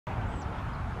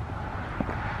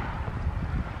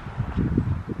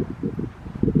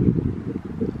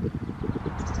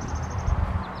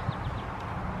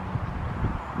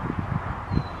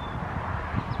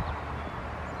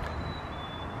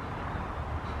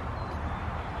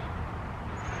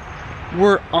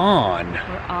We're on.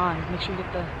 We're on. Make sure you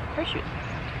get the parachute.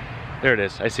 There it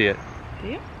is. I see it. Do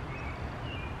you?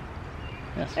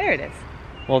 Yes. There it is.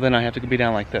 Well, then I have to be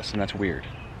down like this, and that's weird.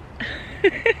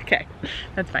 Okay,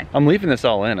 that's fine. I'm leaving this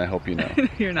all in, I hope you know.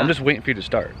 You're not. I'm just waiting for you to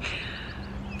start.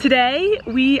 Today,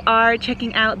 we are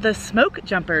checking out the Smoke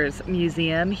Jumpers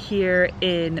Museum here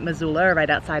in Missoula, right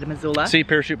outside of Missoula. See,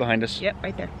 parachute behind us. Yep,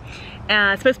 right there.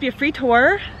 It's supposed to be a free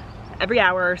tour every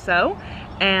hour or so,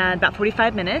 and about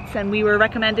 45 minutes. And we were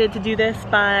recommended to do this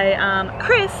by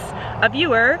Chris, a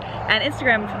viewer and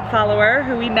Instagram follower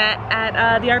who we met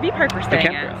at the RV park we're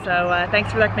staying at. So thanks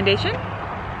for the recommendation,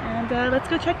 and let's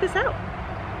go check this out.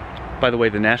 By the way,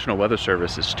 the National Weather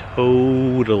Service is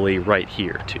totally right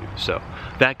here too, so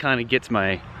that kind of gets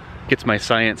my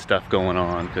science stuff going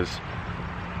on, because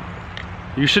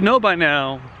you should know by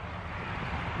now.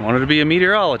 I wanted to be a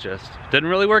meteorologist. Didn't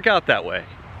really work out that way,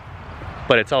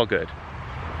 but it's all good.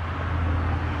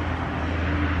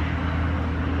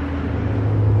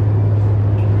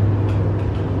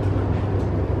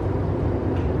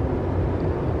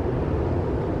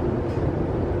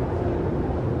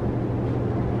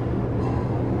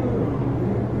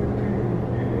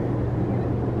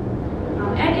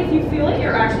 If you feel it,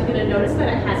 you're actually going to notice that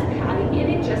it has padding in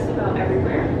it just about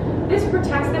everywhere. This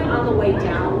protects them on the way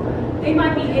down. They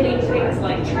might be hitting things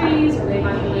like trees, or they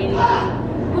might be landing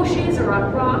on bushes or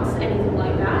on rocks, anything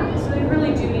like that. So they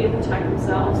really do need to protect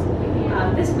themselves.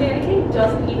 This mannequin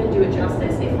doesn't even do it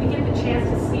justice. If we get the chance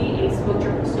to see a smoke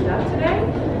jumper suit up today,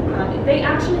 they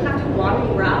actually have to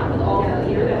waddle around with all the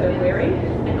gear that they're wearing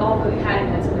and all the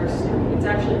padding that's in their suit. It's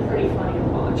actually pretty funny to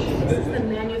watch. This is the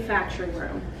manufacturing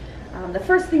room. The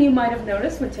first thing you might have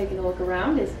noticed when taking a look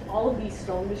around is all of these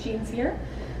sewing machines here.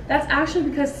 That's actually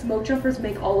because smoke jumpers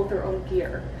make all of their own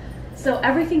gear. So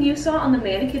everything you saw on the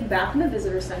mannequin back in the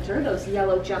visitor center, those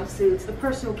yellow jumpsuits, the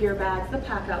personal gear bags, the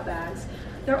pack-out bags,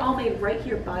 they're all made right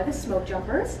here by the smoke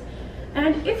jumpers.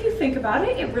 And if you think about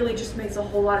it, it really just makes a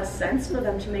whole lot of sense for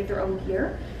them to make their own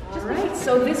gear. Alright,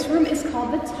 so this room is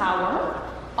called the tower.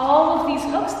 All of these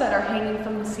hooks that are hanging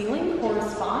from the ceiling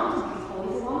correspond to these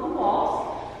holes along the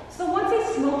walls. So once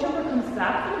a smoke jumper comes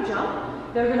back from a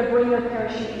jump, they're going to bring their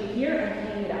parachute in here and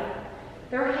hang it up.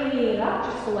 They're hanging it up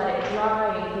just to let it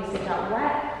dry in case it got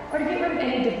wet, or to get rid of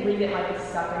any debris that might be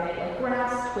stuck in it, like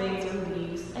grass, twigs, or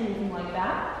leaves, anything like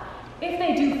that. If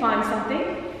they do find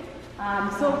something,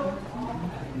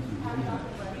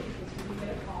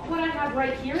 what I have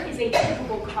right here is a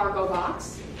typical cargo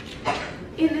box.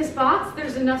 In this box,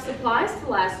 there's enough supplies to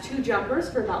last 2 jumpers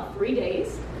for about 3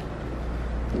 days.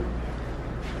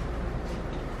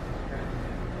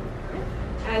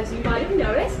 As you might have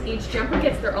noticed, each jumper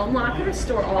gets their own locker to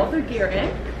store all of their gear in.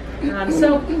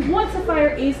 So once a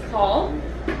fire is called,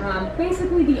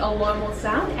 basically the alarm will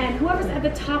sound, and whoever's at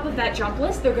the top of that jump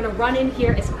list, they're going to run in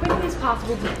here as quickly as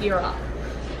possible to gear up.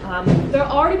 They'll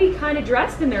already be kind of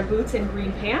dressed in their boots and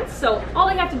green pants, so all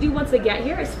they have to do once they get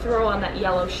here is throw on that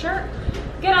yellow shirt,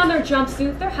 get on their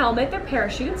jumpsuit, their helmet, their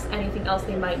parachutes, anything else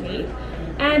they might need,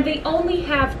 and they only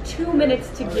have 2 minutes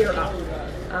to gear up.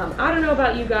 I don't know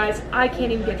about you guys, I can't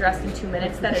even get dressed in 2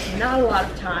 minutes. That is not a lot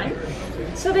of time.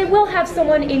 So they will have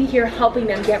someone in here helping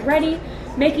them get ready,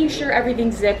 making sure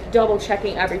everything's zipped, double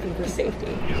checking everything for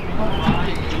safety.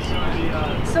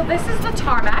 So this is the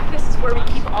tarmac. This is where we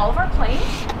keep all of our planes.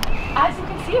 As you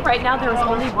can see right now, there is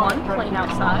only one plane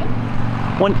outside.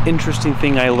 One interesting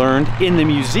thing I learned in the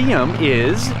museum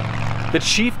is the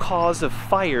chief cause of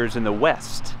fires in the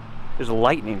West is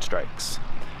lightning strikes.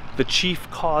 The chief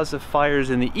cause of fires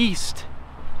in the East,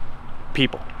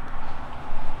 people.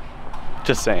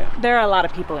 Just saying. There are a lot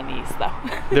of people in the East, though.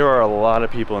 There are a lot of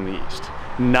people in the East.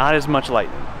 Not as much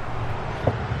lightning.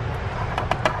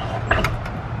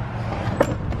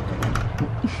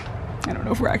 I don't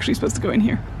know if we're actually supposed to go in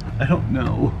here. I don't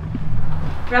know.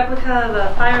 Replica of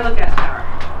a fire lookout tower.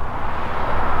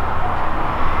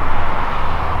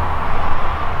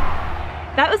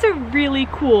 That was a really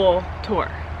cool tour.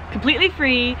 Completely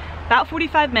free, about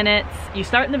 45 minutes. You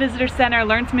start in the visitor center,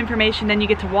 learn some information, then you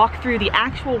get to walk through the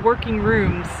actual working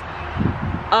rooms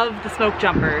of the smoke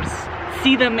jumpers,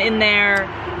 see them in there.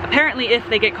 Apparently if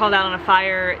they get called out on a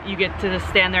fire, you get to just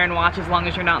stand there and watch as long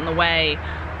as you're not in the way.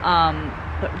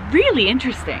 But really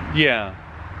interesting. Yeah,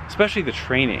 especially the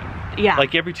training. Yeah.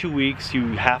 Like every 2 weeks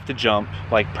you have to jump,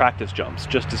 like practice jumps,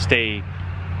 just to stay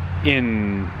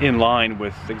in line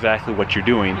with exactly what you're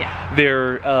doing. Yeah.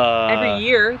 They're every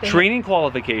year training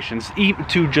qualifications, even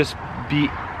to just be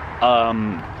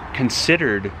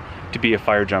considered to be a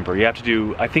fire jumper. You have to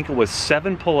do, I think it was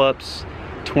 7 pull-ups,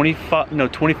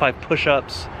 25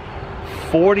 push-ups,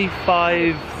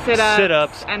 45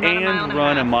 sit-ups and and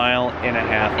run a mile and a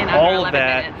half. In All under of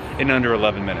that 11 minutes. in under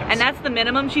 11 minutes. And that's the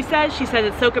minimum, she says. She says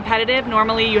it's so competitive.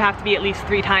 Normally you have to be at least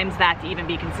 3 times that to even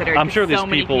be considered. I'm sure so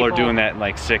these people are doing that in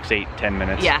like 6, 8, 10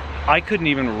 minutes. Yeah. I couldn't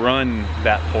even run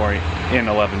that point in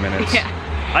 11 minutes. Yeah.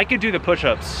 I could do the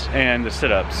push-ups and the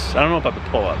sit-ups. I don't know about the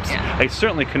pull-ups. Yeah. I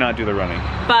certainly could not do the running.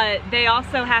 But they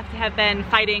also have to have been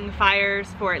fighting fires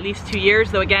for at least 2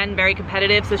 years, though again, very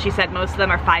competitive. So she said most of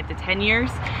them are 5 to 10 years.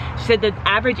 She said the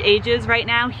average ages right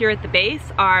now here at the base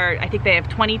are, I think they have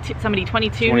 22, somebody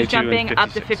 22 who's jumping,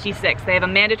 up to 56. They have a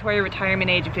mandatory retirement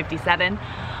age of 57.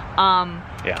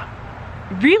 Yeah.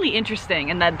 Really interesting,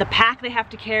 and the pack they have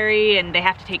to carry, and they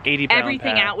have to take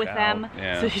everything out with them.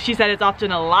 Yeah. So she said it's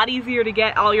often a lot easier to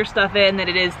get all your stuff in than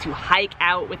it is to hike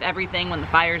out with everything when the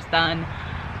fire's done.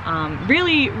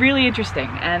 Really, really interesting.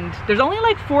 And there's only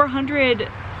like 400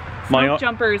 smoke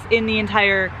jumpers in the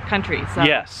entire country. So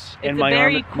yes, it's a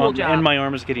very cool job. And my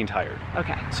arm is getting tired.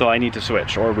 Okay. So I need to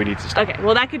switch, or we need to stop. Okay,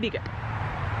 well that could be good.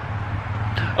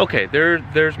 Okay,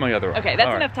 there's my other arm. Okay,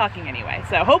 that's enough talking anyway.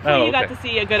 So hopefully you got to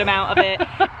see a good amount of it.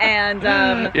 And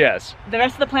yes. The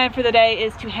rest of the plan for the day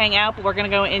is to hang out, but we're gonna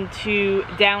go into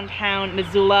downtown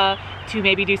Missoula to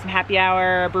maybe do some happy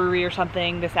hour, brewery or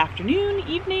something this afternoon,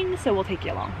 evening, so we'll take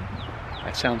you along.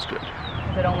 That sounds good.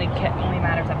 It only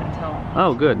matters up until...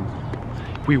 Oh, good.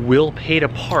 We will pay to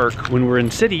park when we're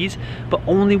in cities, but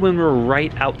only when we're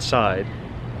right outside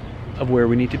of where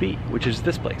we need to be, which is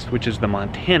this place, which is the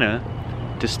Montana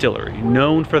Distillery,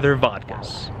 known for their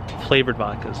vodkas, flavored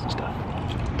vodkas and stuff.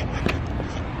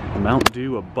 The Mountain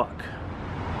Dew, $1.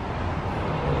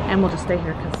 And we'll just stay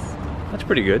here because... That's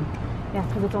pretty good. Yeah,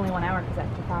 because it's only 1 hour, because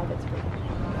after 5 it's free.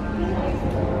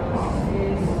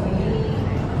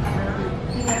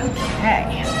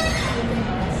 Okay.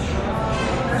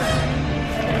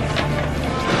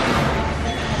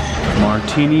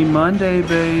 Martini Monday,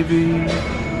 baby.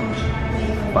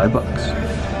 $5.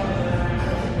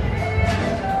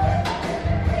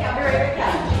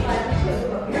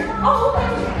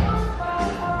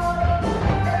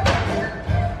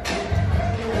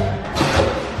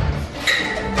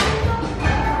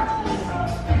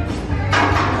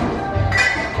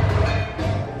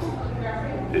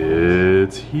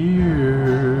 It's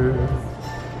here.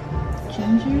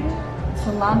 Ginger,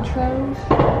 cilantro,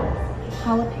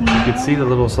 jalapeno. You can see the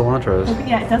little cilantros.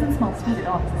 Yeah, it doesn't smell sweet at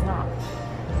all, because it's not.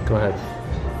 Go ahead.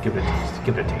 Give it a taste.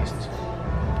 Give it a taste.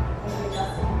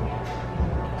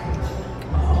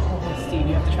 Oh, Steve,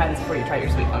 you have to try this before you try your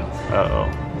sweet one. Uh-oh.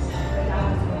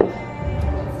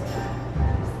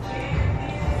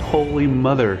 Holy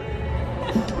mother.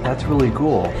 That's really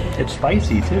cool. It's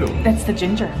spicy too. That's the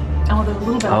ginger. Oh, there's a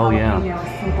little bit of jalapeno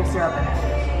simple syrup in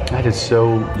it. That is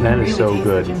so Really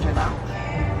good. The ginger, though.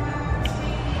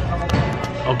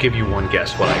 I'll give you one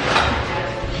guess what I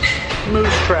got.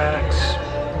 Moose tracks.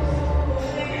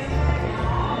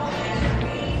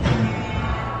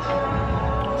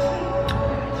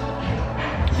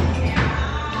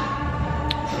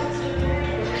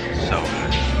 So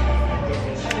good.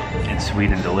 And sweet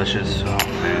and delicious. Oh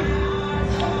man.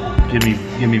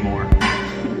 Give me more.